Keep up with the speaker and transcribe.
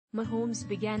Mahomes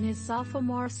began his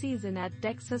sophomore season at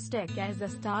Texas Tech as a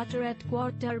starter at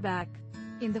quarterback.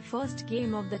 In the first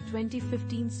game of the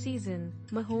 2015 season,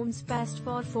 Mahomes passed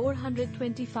for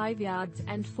 425 yards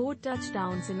and 4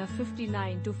 touchdowns in a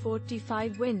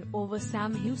 59-45 win over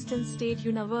Sam Houston State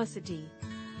University.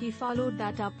 He followed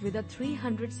that up with a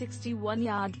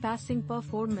 361-yard passing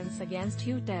performance against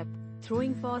UTEP,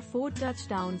 throwing for 4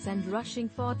 touchdowns and rushing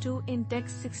for 2 in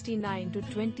Tech's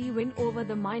 69-20 win over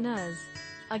the Miners.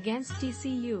 Against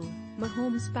TCU,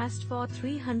 Mahomes passed for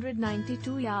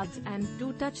 392 yards and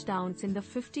 2 touchdowns in the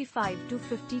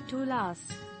 55-52 loss.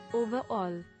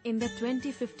 Overall, in the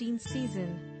 2015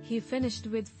 season, he finished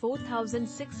with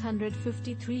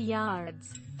 4,653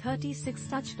 yards, 36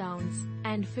 touchdowns,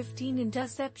 and 15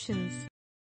 interceptions.